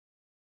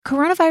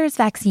Coronavirus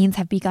vaccines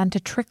have begun to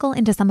trickle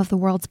into some of the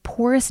world's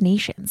poorest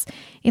nations,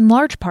 in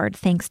large part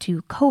thanks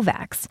to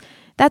COVAX.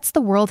 That's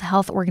the World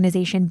Health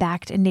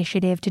Organization-backed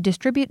initiative to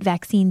distribute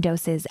vaccine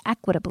doses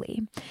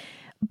equitably.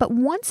 But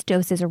once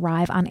doses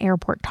arrive on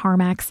airport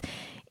tarmacs,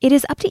 it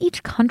is up to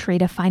each country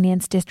to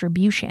finance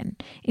distribution,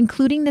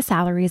 including the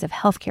salaries of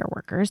healthcare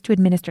workers to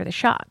administer the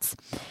shots.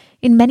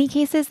 In many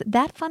cases,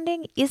 that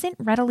funding isn't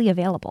readily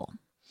available.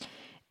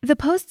 The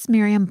Post's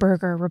Miriam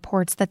Berger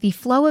reports that the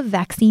flow of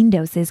vaccine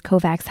doses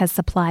COVAX has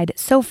supplied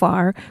so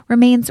far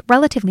remains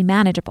relatively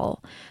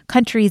manageable.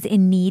 Countries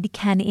in need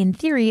can, in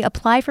theory,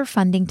 apply for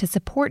funding to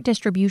support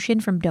distribution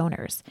from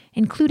donors,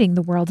 including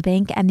the World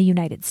Bank and the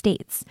United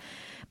States.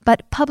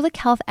 But public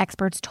health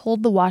experts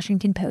told the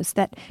Washington Post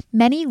that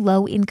many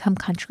low-income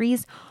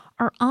countries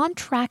are on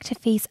track to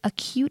face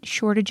acute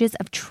shortages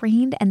of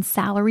trained and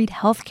salaried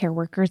healthcare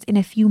workers in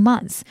a few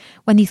months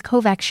when these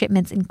COVAX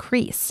shipments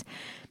increase.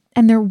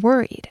 And they're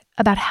worried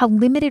about how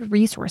limited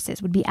resources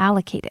would be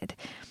allocated.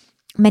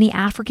 Many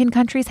African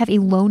countries have a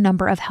low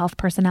number of health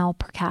personnel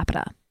per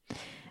capita.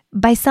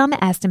 By some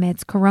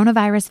estimates,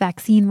 coronavirus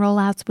vaccine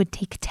rollouts would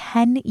take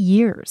 10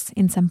 years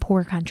in some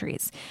poor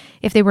countries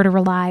if they were to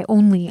rely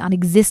only on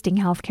existing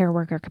healthcare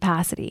worker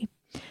capacity.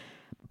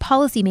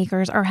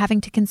 Policymakers are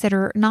having to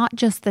consider not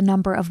just the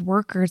number of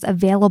workers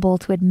available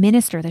to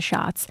administer the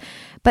shots,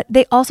 but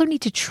they also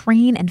need to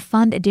train and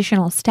fund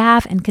additional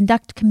staff and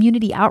conduct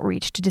community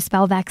outreach to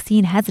dispel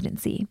vaccine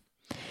hesitancy.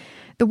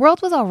 The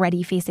world was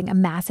already facing a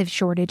massive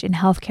shortage in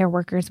healthcare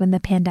workers when the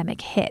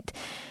pandemic hit.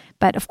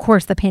 But of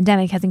course, the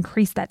pandemic has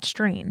increased that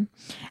strain.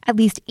 At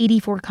least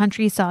 84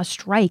 countries saw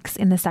strikes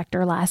in the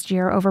sector last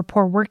year over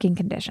poor working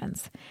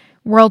conditions.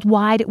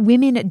 Worldwide,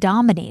 women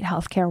dominate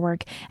healthcare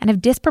work and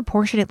have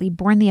disproportionately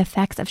borne the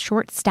effects of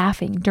short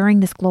staffing during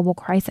this global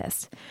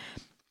crisis.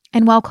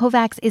 And while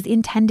COVAX is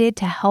intended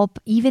to help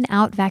even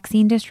out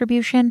vaccine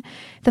distribution,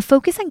 the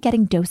focus on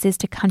getting doses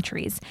to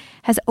countries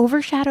has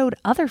overshadowed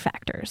other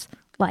factors,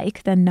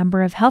 like the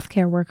number of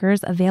healthcare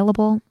workers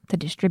available to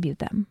distribute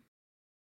them.